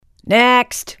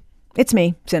Next. It's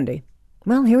me, Cindy.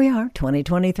 Well, here we are,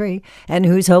 2023. And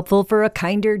who's hopeful for a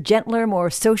kinder, gentler, more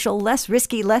social, less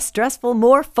risky, less stressful,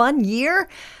 more fun year?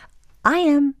 I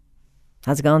am.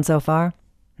 How's it going so far?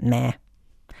 Meh.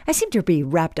 I seem to be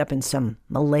wrapped up in some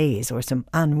malaise or some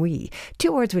ennui,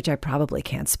 2 words which I probably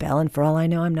can't spell, and for all I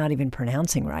know, I'm not even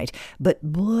pronouncing right. But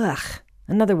blech,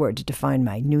 another word to define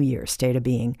my New Year state of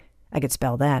being. I could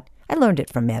spell that. I learned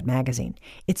it from Mad Magazine.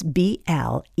 It's B-L-E-E-E-E-E-C-H.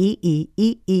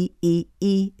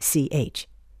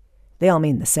 They all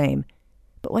mean the same,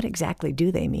 but what exactly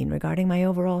do they mean regarding my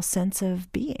overall sense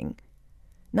of being?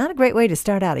 Not a great way to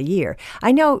start out a year.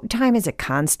 I know time is a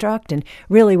construct, and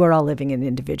really we're all living in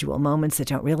individual moments that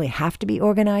don't really have to be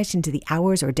organized into the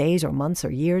hours or days or months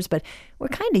or years, but we're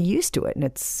kind of used to it, and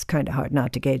it's kind of hard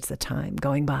not to gauge the time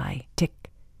going by. Tick,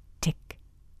 tick,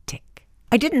 tick.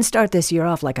 I didn't start this year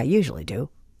off like I usually do.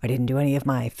 I didn't do any of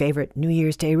my favorite New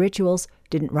Year's Day rituals,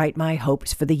 didn't write my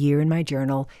hopes for the year in my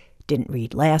journal, didn't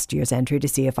read last year's entry to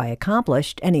see if I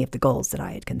accomplished any of the goals that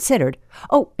I had considered.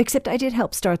 Oh, except I did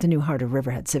help start the new Heart of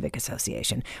Riverhead Civic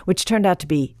Association, which turned out to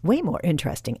be way more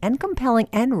interesting and compelling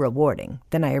and rewarding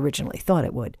than I originally thought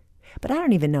it would. But I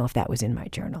don't even know if that was in my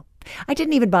journal. I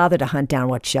didn't even bother to hunt down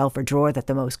what shelf or drawer that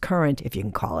the most current, if you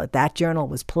can call it, that journal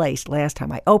was placed last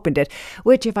time I opened it,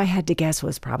 which, if I had to guess,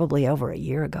 was probably over a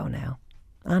year ago now.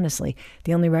 Honestly,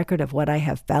 the only record of what I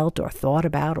have felt or thought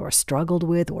about or struggled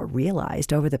with or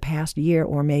realized over the past year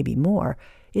or maybe more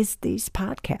is these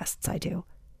podcasts I do.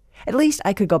 At least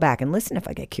I could go back and listen if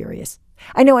I get curious.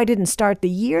 I know I didn't start the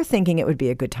year thinking it would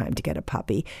be a good time to get a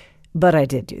puppy, but I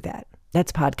did do that.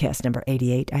 That's podcast number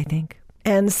 88, I think.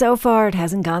 And so far, it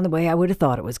hasn't gone the way I would have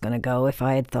thought it was going to go if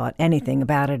I had thought anything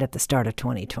about it at the start of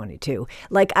 2022.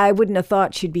 Like, I wouldn't have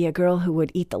thought she'd be a girl who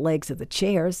would eat the legs of the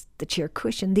chairs, the chair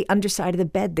cushion, the underside of the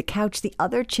bed, the couch, the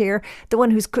other chair, the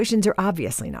one whose cushions are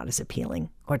obviously not as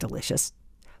appealing or delicious.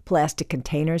 Plastic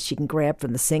containers she can grab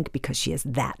from the sink because she is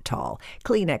that tall.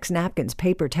 Kleenex, napkins,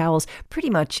 paper towels, pretty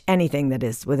much anything that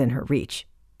is within her reach.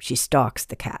 She stalks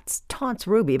the cats, taunts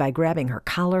Ruby by grabbing her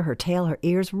collar, her tail, her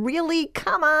ears. Really?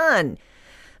 Come on!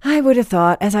 I would have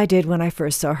thought, as I did when I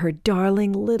first saw her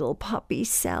darling little puppy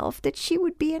self, that she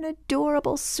would be an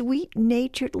adorable,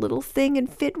 sweet-natured little thing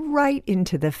and fit right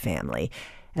into the family.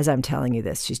 As I'm telling you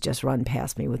this, she's just run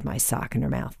past me with my sock in her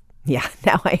mouth. Yeah,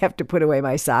 now I have to put away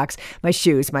my socks, my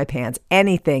shoes, my pants,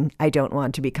 anything I don't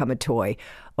want to become a toy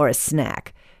or a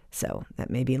snack. So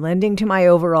that may be lending to my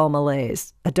overall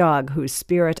malaise, a dog whose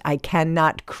spirit I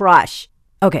cannot crush.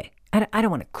 Okay. I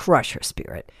don't want to crush her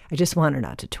spirit. I just want her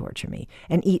not to torture me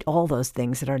and eat all those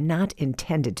things that are not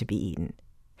intended to be eaten.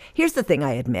 Here's the thing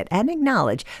I admit and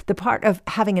acknowledge. The part of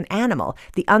having an animal,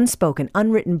 the unspoken,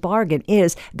 unwritten bargain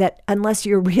is that unless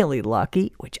you're really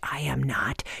lucky, which I am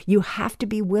not, you have to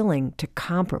be willing to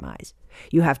compromise.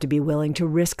 You have to be willing to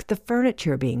risk the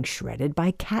furniture being shredded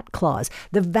by cat claws,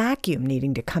 the vacuum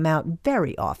needing to come out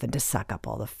very often to suck up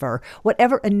all the fur,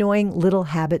 whatever annoying little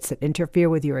habits that interfere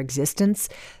with your existence.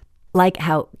 Like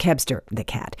how Kebster, the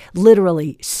cat,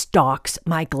 literally stalks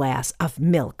my glass of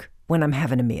milk when I'm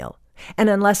having a meal. And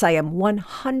unless I am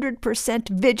 100%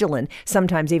 vigilant,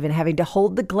 sometimes even having to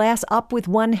hold the glass up with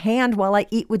one hand while I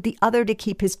eat with the other to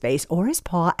keep his face or his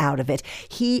paw out of it,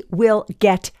 he will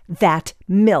get that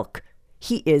milk.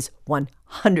 He is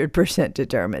 100%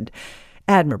 determined.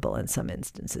 Admirable in some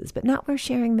instances, but not where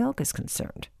sharing milk is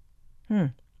concerned.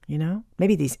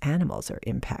 Maybe these animals are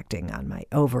impacting on my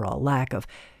overall lack of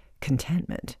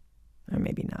contentment, or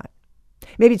maybe not.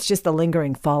 Maybe it's just the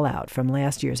lingering fallout from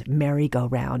last year's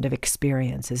merry-go-round of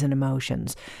experiences and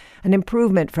emotions, an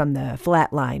improvement from the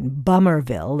flatline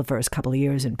Bummerville the first couple of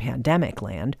years in pandemic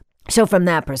land. So from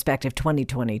that perspective,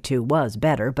 2022 was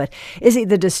better, but is he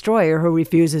the destroyer who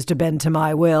refuses to bend to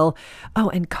my will? Oh,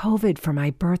 and COVID for my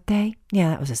birthday?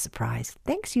 Yeah, that was a surprise.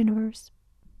 Thanks, universe.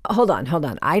 Hold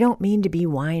on. I don't mean to be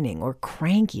whining or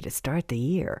cranky to start the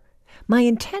year. My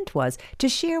intent was to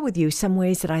share with you some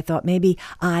ways that I thought maybe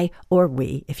I, or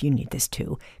we, if you need this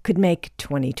too, could make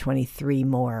 2023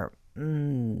 more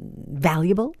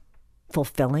valuable,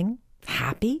 fulfilling,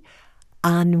 happy,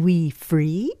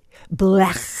 ennui-free,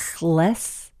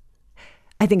 blechless.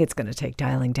 I think it's going to take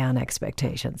dialing down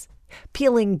expectations,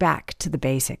 peeling back to the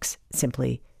basics,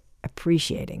 simply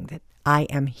appreciating that I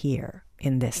am here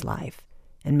in this life,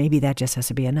 and maybe that just has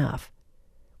to be enough.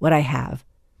 What I have,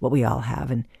 what we all have,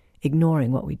 and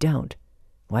ignoring what we don't.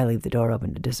 Why leave the door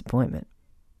open to disappointment?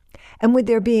 And with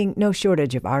there being no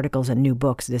shortage of articles and new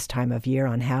books this time of year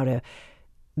on how to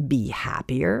be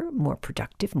happier, more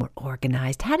productive, more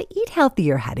organized, how to eat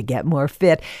healthier, how to get more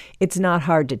fit, it's not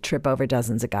hard to trip over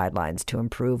dozens of guidelines to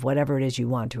improve whatever it is you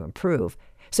want to improve.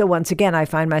 So once again, I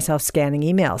find myself scanning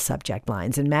email subject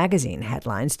lines and magazine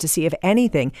headlines to see if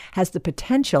anything has the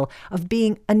potential of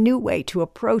being a new way to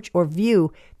approach or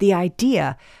view the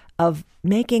idea of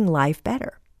making life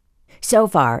better. So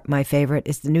far, my favorite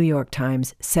is the New York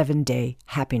Times 7-Day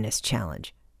Happiness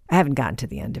Challenge. I haven't gotten to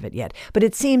the end of it yet, but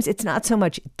it seems it's not so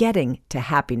much getting to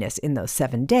happiness in those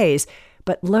 7 days,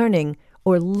 but learning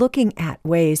or looking at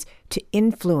ways to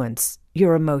influence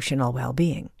your emotional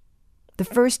well-being. The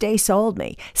first day sold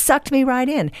me, sucked me right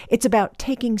in. It's about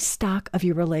taking stock of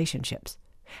your relationships.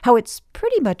 How it's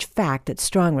pretty much fact that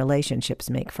strong relationships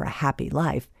make for a happy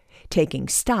life. Taking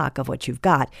stock of what you've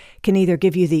got can either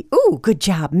give you the, ooh, good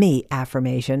job, me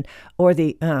affirmation, or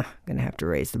the, gonna have to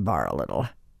raise the bar a little.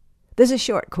 There's a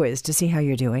short quiz to see how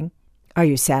you're doing. Are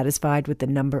you satisfied with the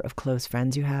number of close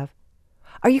friends you have?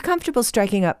 Are you comfortable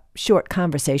striking up short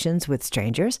conversations with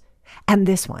strangers? And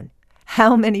this one,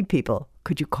 how many people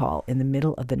could you call in the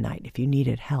middle of the night if you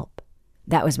needed help?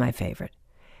 That was my favorite,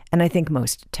 and I think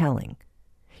most telling.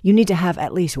 You need to have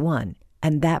at least one,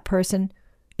 and that person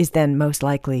is then most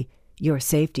likely your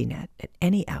safety net at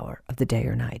any hour of the day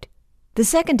or night. The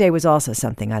second day was also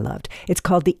something I loved. It's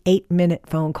called the 8-minute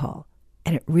phone call,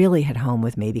 and it really hit home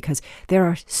with me because there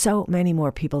are so many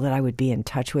more people that I would be in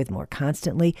touch with more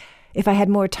constantly if I had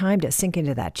more time to sink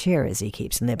into that chair as he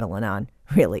keeps nibbling on.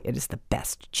 Really, it is the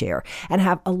best chair, and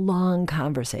have a long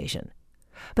conversation.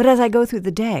 But as I go through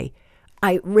the day,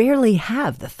 I rarely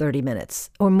have the 30 minutes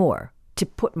or more to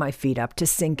put my feet up, to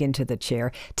sink into the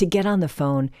chair, to get on the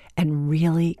phone and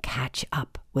really catch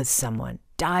up with someone,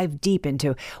 dive deep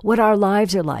into what our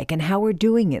lives are like and how we're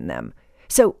doing in them.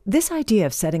 So this idea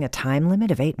of setting a time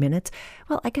limit of 8 minutes,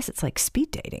 well, I guess it's like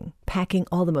speed dating, packing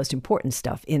all the most important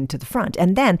stuff into the front,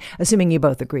 and then, assuming you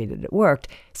both agree that it worked,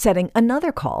 setting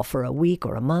another call for a week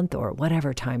or a month or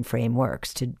whatever time frame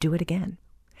works to do it again.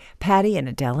 Patty and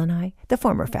Adele and I, the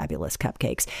former Fabulous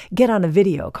Cupcakes, get on a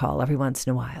video call every once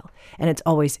in a while, and it's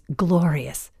always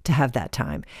glorious to have that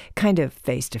time, kind of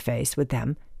face-to-face with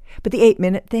them. But the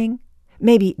 8-minute thing,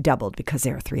 maybe doubled because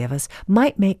there are 3 of us,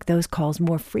 might make those calls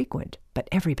more frequent, but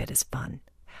every bit as fun.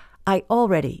 I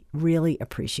already really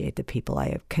appreciate the people I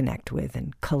have connected with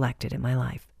and collected in my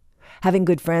life. Having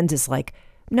good friends is like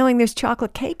knowing there's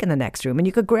chocolate cake in the next room and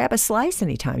you could grab a slice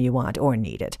anytime you want or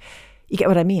need it. You get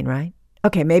what I mean, right?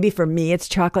 Okay, maybe for me it's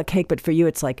chocolate cake, but for you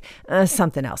it's like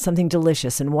something else, something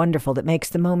delicious and wonderful that makes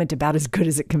the moment about as good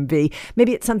as it can be.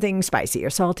 Maybe it's something spicy or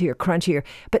salty or crunchy,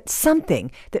 but something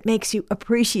that makes you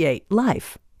appreciate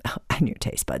life. Oh, and your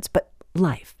taste buds, but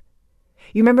life.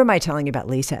 You remember my telling you about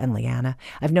Lisa and Leanna?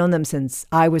 I've known them since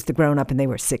I was the grown-up and they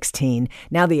were 16.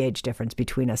 Now the age difference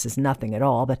between us is nothing at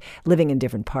all, but living in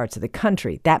different parts of the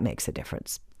country, that makes a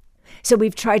difference. So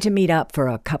we've tried to meet up for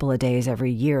a couple of days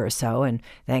every year or so, and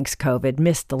thanks COVID,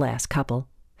 missed the last couple.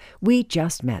 We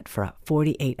just met for a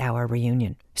 48-hour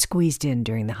reunion, squeezed in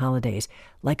during the holidays,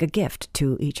 like a gift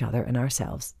to each other and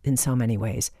ourselves in so many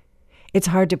ways. It's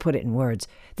hard to put it in words,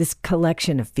 this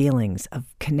collection of feelings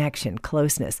of connection,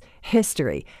 closeness,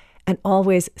 history, and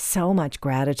always so much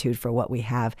gratitude for what we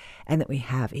have and that we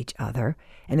have each other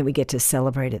and that we get to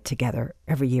celebrate it together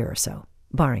every year or so,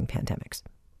 barring pandemics.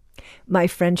 My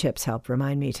friendships help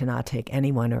remind me to not take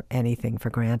anyone or anything for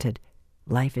granted.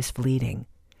 Life is fleeting.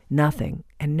 Nothing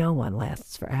and no one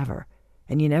lasts forever,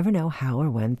 and you never know how or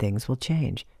when things will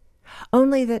change.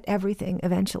 Only that everything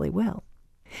eventually will.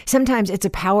 Sometimes it's a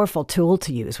powerful tool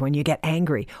to use when you get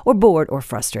angry or bored or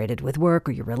frustrated with work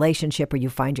or your relationship, or you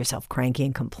find yourself cranky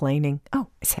and complaining. Oh,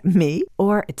 is that me?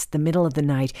 Or it's the middle of the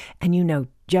night and you know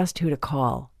just who to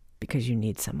call because you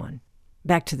need someone.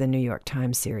 Back to the New York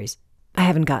Times series. I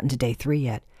haven't gotten to day 3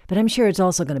 yet, but I'm sure it's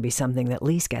also going to be something that at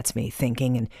least gets me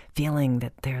thinking and feeling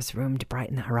that there's room to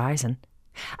brighten the horizon.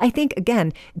 I think,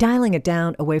 again, dialing it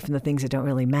down away from the things that don't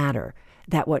really matter,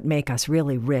 that what make us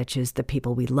really rich is the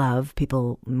people we love,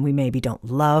 people we maybe don't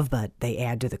love, but they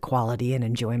add to the quality and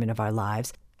enjoyment of our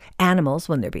lives. Animals,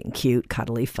 when they're being cute,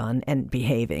 cuddly, fun, and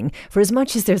behaving. For as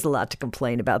much as there's a lot to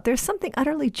complain about, there's something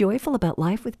utterly joyful about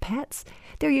life with pets.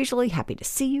 They're usually happy to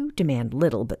see you, demand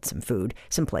little but some food,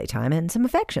 some playtime, and some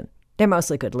affection. They're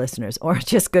mostly good listeners, or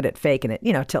just good at faking it,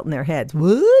 tilting their heads.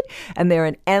 What? And they're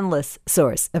an endless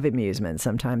source of amusement.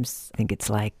 Sometimes I think it's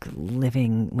like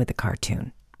living with a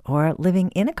cartoon, or living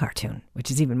in a cartoon, which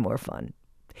is even more fun.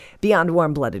 Beyond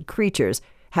warm-blooded creatures,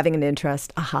 having an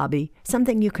interest, a hobby,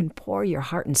 something you can pour your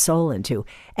heart and soul into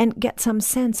and get some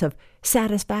sense of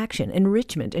satisfaction,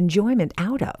 enrichment, enjoyment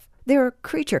out of. There are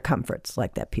creature comforts,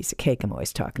 like that piece of cake I'm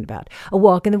always talking about, a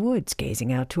walk in the woods,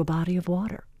 gazing out to a body of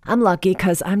water. I'm lucky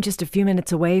because I'm just a few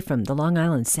minutes away from the Long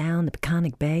Island Sound, the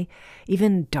Peconic Bay,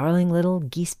 even darling little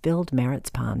geese-filled Merritt's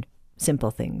Pond.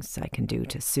 simple things I can do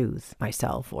to soothe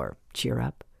myself or cheer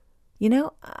up. You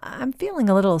know, I'm feeling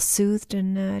a little soothed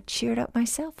and cheered up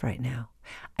myself right now.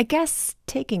 I guess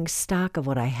taking stock of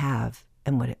what I have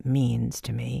and what it means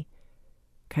to me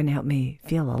kind of helped me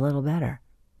feel a little better.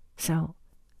 So,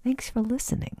 thanks for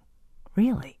listening,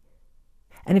 really.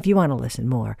 And if you want to listen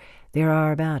more, there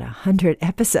are about 100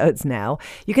 episodes now.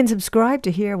 You can subscribe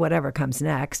to hear whatever comes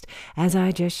next, as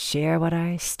I just share what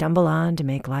I stumble on to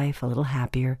make life a little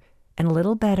happier and a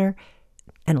little better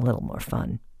and a little more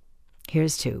fun.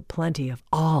 Here's to plenty of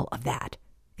all of that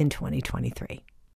in 2023.